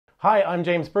Hi, I'm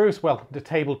James Bruce, welcome to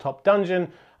Tabletop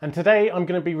Dungeon, and today I'm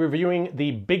going to be reviewing the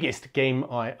biggest game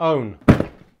I own.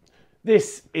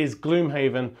 This is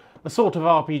Gloomhaven, a sort of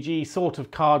RPG, sort of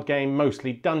card game,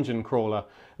 mostly dungeon crawler.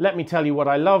 Let me tell you what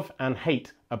I love and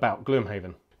hate about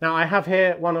Gloomhaven. Now I have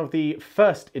here one of the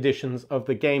first editions of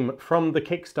the game from the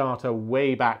Kickstarter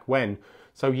way back when.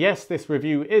 So yes, this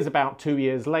review is about 2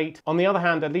 years late. On the other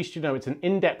hand, at least you know it's an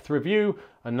in-depth review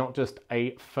and not just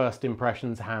a first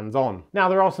impressions hands-on. Now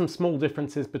there are some small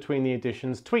differences between the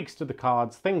editions, tweaks to the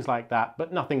cards, things like that,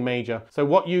 but nothing major. So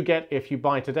what you get if you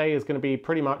buy today is going to be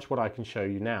pretty much what I can show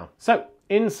you now. So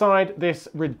inside this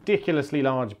ridiculously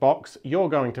large box, you're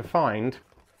going to find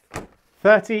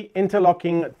 30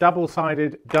 interlocking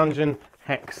double-sided dungeon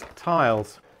hex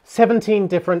tiles. 17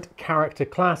 different character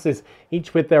classes,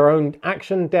 each with their own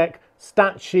action deck,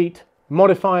 stat sheet,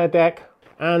 modifier deck,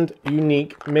 and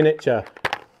unique miniature.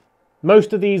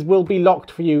 Most of these will be locked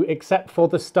for you except for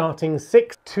the starting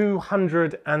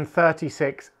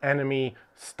 236 enemy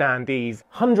standees.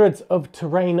 Hundreds of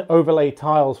terrain overlay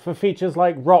tiles for features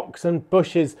like rocks and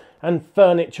bushes and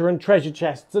furniture and treasure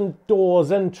chests and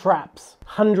doors and traps.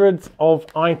 Hundreds of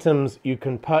items you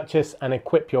can purchase and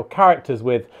equip your characters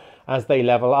with as they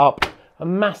level up. A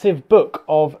massive book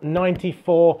of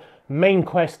 94 main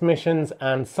quest missions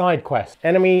and side quests.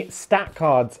 Enemy stat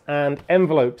cards and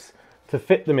envelopes to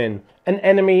fit them in. An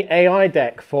enemy AI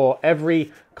deck for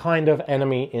every kind of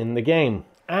enemy in the game.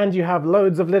 And you have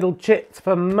loads of little chits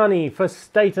for money, for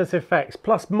status effects,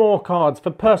 plus more cards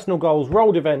for personal goals,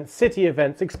 rolled events, city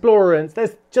events, explorer events.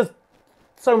 There's just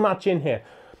so much in here.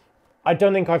 I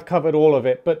don't think I've covered all of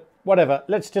it, but whatever,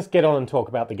 let's just get on and talk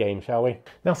about the game, shall we?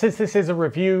 Now, since this is a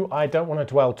review, I don't want to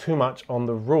dwell too much on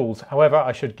the rules. However,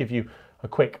 I should give you a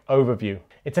quick overview.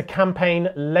 It's a campaign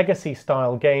legacy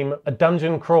style game, a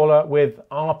dungeon crawler with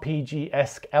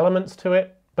RPG-esque elements to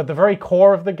it. But the very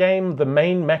core of the game, the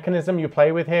main mechanism you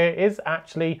play with here, is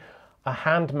actually a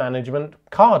hand management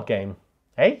card game.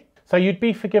 Eh? So you'd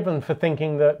be forgiven for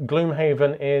thinking that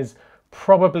Gloomhaven is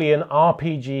probably an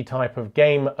RPG type of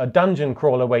game, a dungeon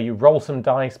crawler where you roll some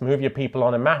dice, move your people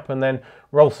on a map, and then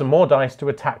roll some more dice to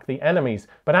attack the enemies.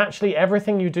 But actually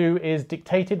everything you do is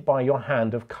dictated by your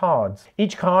hand of cards.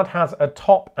 Each card has a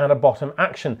top and a bottom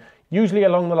action, usually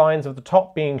along the lines of the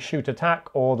top being shoot attack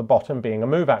or the bottom being a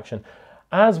move action,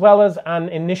 as well as an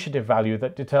initiative value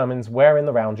that determines where in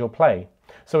the round you'll play.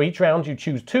 So each round you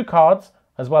choose 2 cards,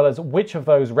 as well as which of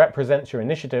those represents your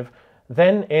initiative.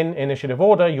 Then, in initiative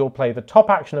order, you'll play the top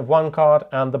action of one card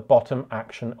and the bottom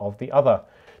action of the other.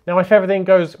 Now, if everything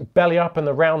goes belly up and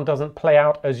the round doesn't play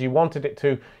out as you wanted it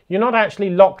to, you're not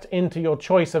actually locked into your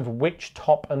choice of which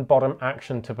top and bottom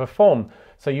action to perform.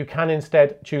 So you can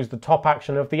instead choose the top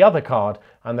action of the other card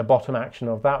and the bottom action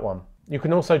of that one. You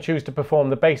can also choose to perform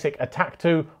the basic attack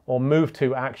to or move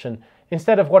to action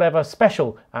instead of whatever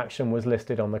special action was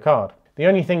listed on the card. The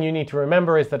only thing you need to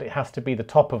remember is that it has to be the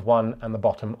top of one and the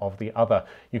bottom of the other.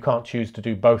 You can't choose to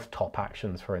do both top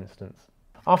actions, for instance.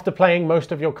 After playing,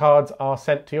 most of your cards are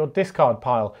sent to your discard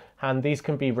pile, and these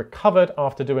can be recovered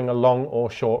after doing a long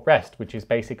or short rest, which is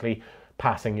basically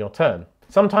passing your turn.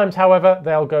 Sometimes, however,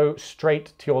 they'll go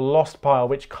straight to your lost pile,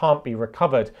 which can't be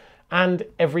recovered, and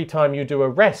every time you do a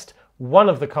rest, one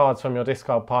of the cards from your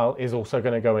discard pile is also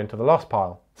going to go into the lost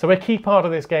pile. So a key part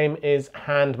of this game is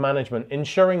hand management,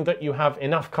 ensuring that you have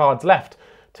enough cards left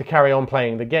to carry on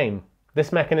playing the game.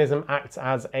 This mechanism acts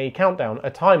as a countdown,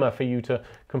 a timer for you to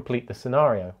complete the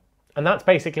scenario. And that's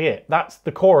basically it. That's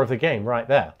the core of the game right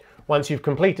there. Once you've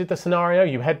completed the scenario,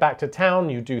 you head back to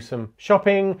town, you do some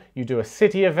shopping, you do a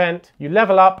city event, you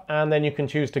level up, and then you can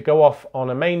choose to go off on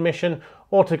a main mission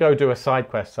or to go do a side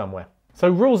quest somewhere. So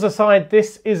rules aside,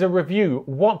 this is a review.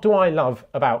 What do I love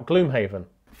about Gloomhaven?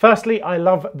 Firstly, I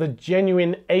love the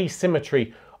genuine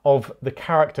asymmetry of the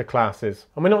character classes.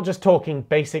 And we're not just talking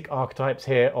basic archetypes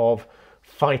here of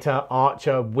fighter,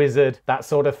 archer, wizard, that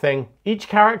sort of thing. Each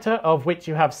character, of which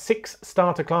you have 6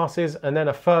 starter classes and then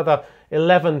a further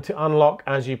 11 to unlock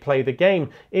as you play the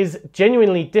game, is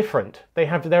genuinely different. They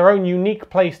have their own unique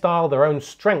playstyle, their own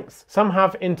strengths. Some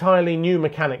have entirely new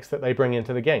mechanics that they bring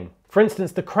into the game. For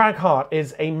instance, the Cragheart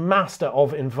is a master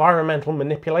of environmental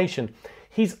manipulation.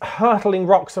 He's hurtling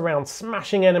rocks around,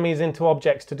 smashing enemies into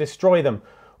objects to destroy them,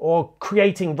 or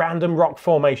creating random rock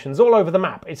formations all over the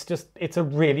map. It's a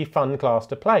really fun class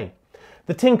to play.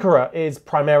 The Tinkerer is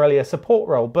primarily a support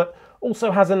role, but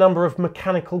also has a number of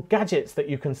mechanical gadgets that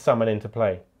you can summon into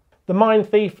play. The Mind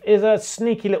Thief is a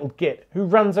sneaky little git who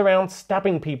runs around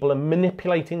stabbing people and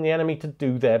manipulating the enemy to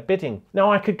do their bidding.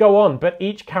 Now I could go on, but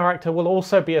each character will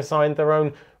also be assigned their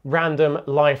own random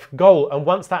life goal, and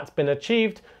once that's been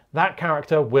achieved, that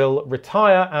character will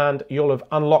retire and you'll have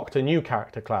unlocked a new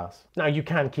character class. Now you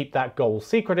can keep that goal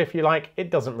secret if you like, it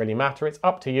doesn't really matter, it's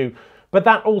up to you, but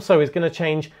that also is going to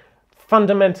change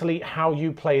fundamentally how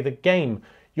you play the game.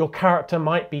 Your character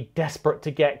might be desperate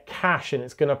to get cash and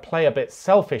it's going to play a bit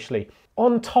selfishly.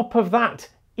 On top of that,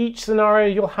 each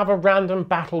scenario you'll have a random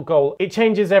battle goal. It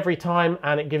changes every time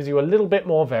and it gives you a little bit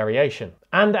more variation.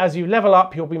 And as you level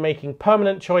up, you'll be making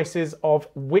permanent choices of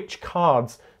which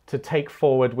cards to take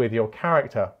forward with your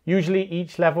character. Usually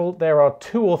each level there are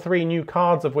 2 or 3 new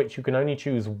cards of which you can only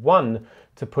choose 1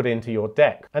 to put into your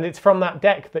deck. And it's from that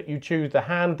deck that you choose the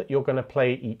hand that you're going to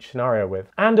play each scenario with.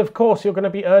 And of course you're going to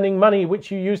be earning money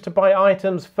which you use to buy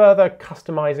items, further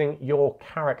customizing your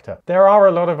character. There are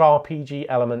a lot of RPG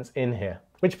elements in here.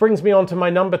 Which brings me on to my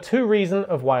number 2 reason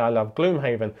of why I love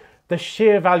Gloomhaven, the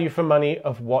sheer value for money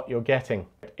of what you're getting.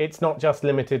 It's not just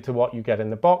limited to what you get in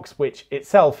the box, which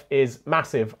itself is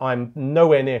massive. I'm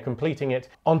nowhere near completing it.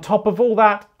 On top of all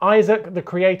that, Isaac, the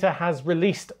creator, has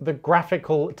released the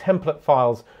graphical template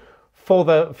files for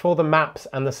the maps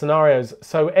and the scenarios,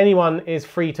 so anyone is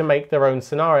free to make their own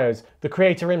scenarios. The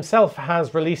creator himself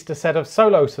has released a set of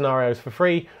solo scenarios for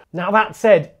free. Now that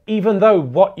said, even though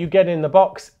what you get in the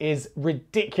box is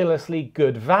ridiculously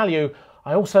good value,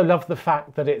 I also love the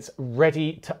fact that it's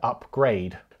ready to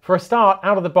upgrade. For a start,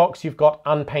 out of the box you've got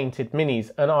unpainted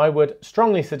minis, and I would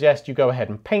strongly suggest you go ahead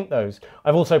and paint those.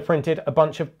 I've also printed a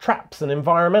bunch of traps and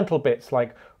environmental bits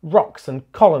like rocks and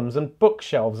columns and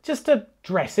bookshelves, just to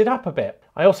dress it up a bit.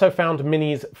 I also found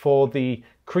minis for the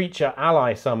creature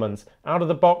ally summons. Out of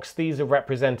the box these are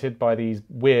represented by these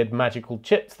weird magical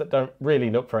chits that don't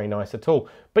really look very nice at all,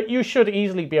 but you should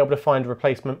easily be able to find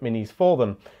replacement minis for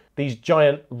them. These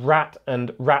giant rat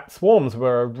and rat swarms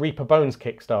were a Reaper Bones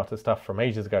Kickstarter stuff from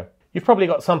ages ago. You've probably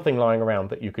got something lying around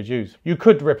that you could use. You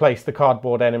could replace the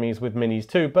cardboard enemies with minis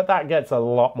too, but that gets a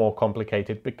lot more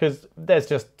complicated because there's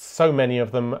just so many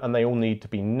of them and they all need to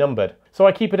be numbered. So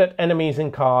I keep it at enemies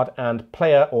in card and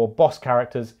player or boss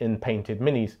characters in painted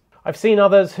minis. I've seen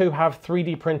others who have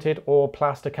 3D printed or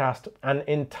plastercast an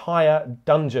entire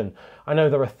dungeon. I know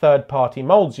there are third-party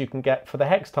molds you can get for the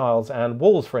hex tiles and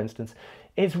walls, for instance.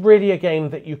 It's really a game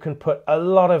that you can put a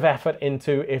lot of effort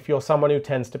into if you're someone who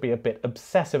tends to be a bit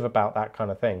obsessive about that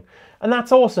kind of thing. And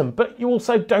that's awesome, but you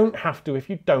also don't have to if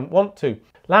you don't want to.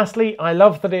 Lastly, I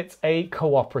love that it's a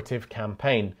cooperative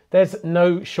campaign. There's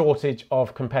no shortage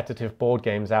of competitive board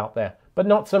games out there, but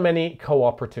not so many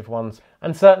cooperative ones,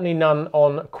 and certainly none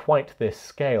on quite this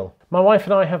scale. My wife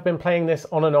and I have been playing this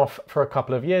on and off for a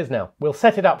couple of years now. We'll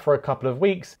set it up for a couple of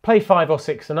weeks, play 5 or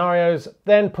 6 scenarios,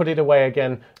 then put it away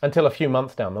again until a few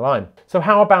months down the line. So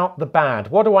how about the bad?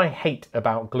 What do I hate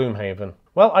about Gloomhaven?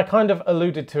 Well, I kind of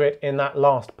alluded to it in that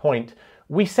last point.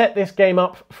 We set this game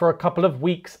up for a couple of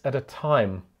weeks at a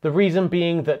time. The reason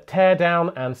being that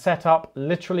teardown and setup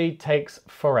literally takes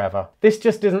forever. This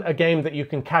just isn't a game that you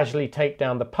can casually take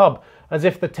down the pub, as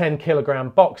if the 10-kilogram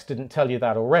box didn't tell you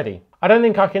that already. I don't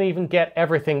think I can even get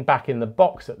everything back in the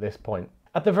box at this point.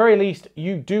 At the very least,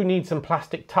 you do need some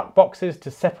plastic tuck boxes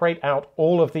to separate out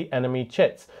all of the enemy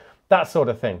chits. That sort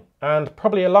of thing. And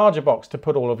probably a larger box to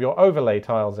put all of your overlay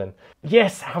tiles in.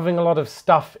 Yes, having a lot of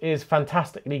stuff is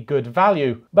fantastically good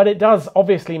value, but it does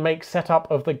obviously make setup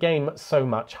of the game so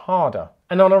much harder.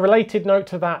 And on a related note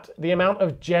to that, the amount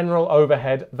of general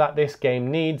overhead that this game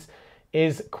needs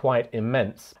is quite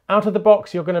immense. Out of the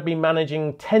box, you're going to be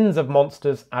managing tens of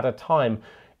monsters at a time,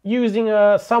 using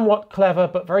a somewhat clever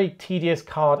but very tedious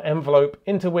card envelope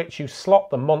into which you slot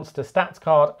the monster stats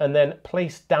card and then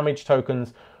place damage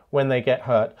tokens when they get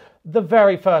hurt. The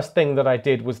very first thing that I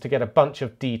did was to get a bunch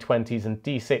of D20s and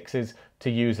D6s to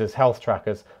use as health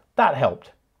trackers. That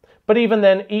helped. But even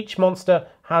then, each monster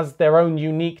has their own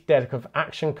unique deck of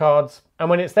action cards, and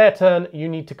when it's their turn, you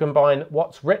need to combine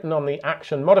what's written on the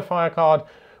action modifier card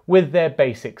with their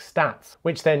basic stats,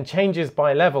 which then changes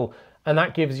by level, and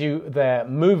that gives you their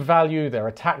move value, their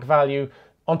attack value.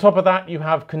 On top of that, you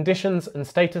have conditions and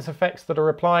status effects that are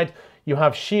applied. You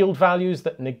have shield values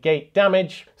that negate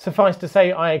damage. Suffice to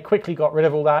say, I quickly got rid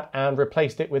of all that and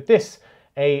replaced it with this,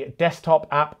 a desktop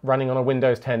app running on a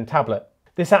Windows 10 tablet.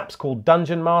 This app's called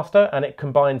Dungeon Master, and it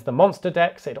combines the monster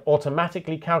decks, it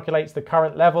automatically calculates the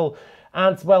current level,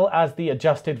 as well as the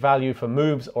adjusted value for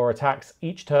moves or attacks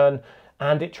each turn,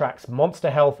 and it tracks monster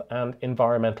health and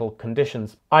environmental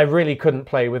conditions. I really couldn't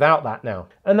play without that now.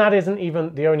 And that isn't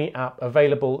even the only app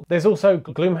available. There's also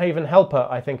Gloomhaven Helper,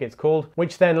 I think it's called,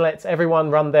 which then lets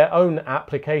everyone run their own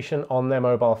application on their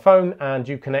mobile phone and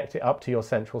you connect it up to your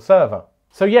central server.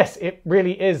 So yes, it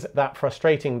really is that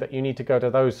frustrating that you need to go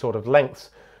to those sort of lengths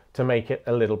to make it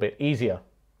a little bit easier.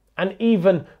 And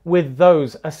even with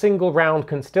those, a single round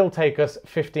can still take us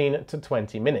 15 to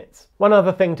 20 minutes. One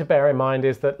other thing to bear in mind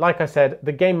is that, like I said,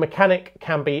 the game mechanic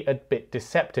can be a bit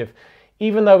deceptive.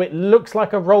 Even though it looks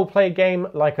like a roleplay game,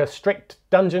 like a strict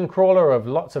dungeon crawler of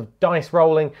lots of dice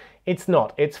rolling, it's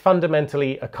not. It's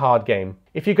fundamentally a card game.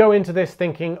 If you go into this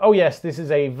thinking, oh yes, this is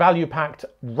a value-packed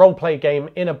roleplay game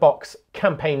in a box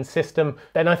campaign system,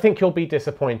 then I think you'll be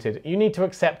disappointed. You need to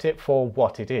accept it for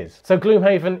what it is. So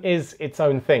Gloomhaven is its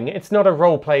own thing. It's not a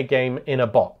roleplay game in a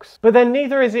box. But then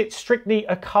neither is it strictly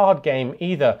a card game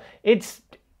either. It's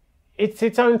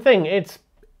its own thing. It's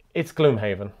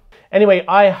Gloomhaven. Anyway,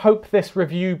 I hope this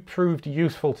review proved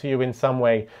useful to you in some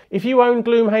way. If you own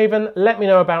Gloomhaven, let me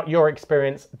know about your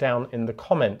experience down in the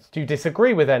comments. Do you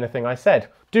disagree with anything I said?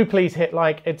 Do please hit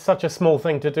like. It's such a small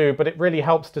thing to do, but it really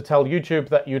helps to tell YouTube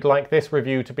that you'd like this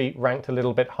review to be ranked a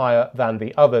little bit higher than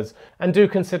the others. And do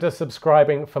consider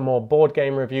subscribing for more board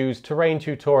game reviews, terrain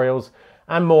tutorials,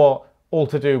 and more, all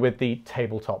to do with the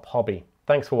tabletop hobby.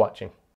 Thanks for watching.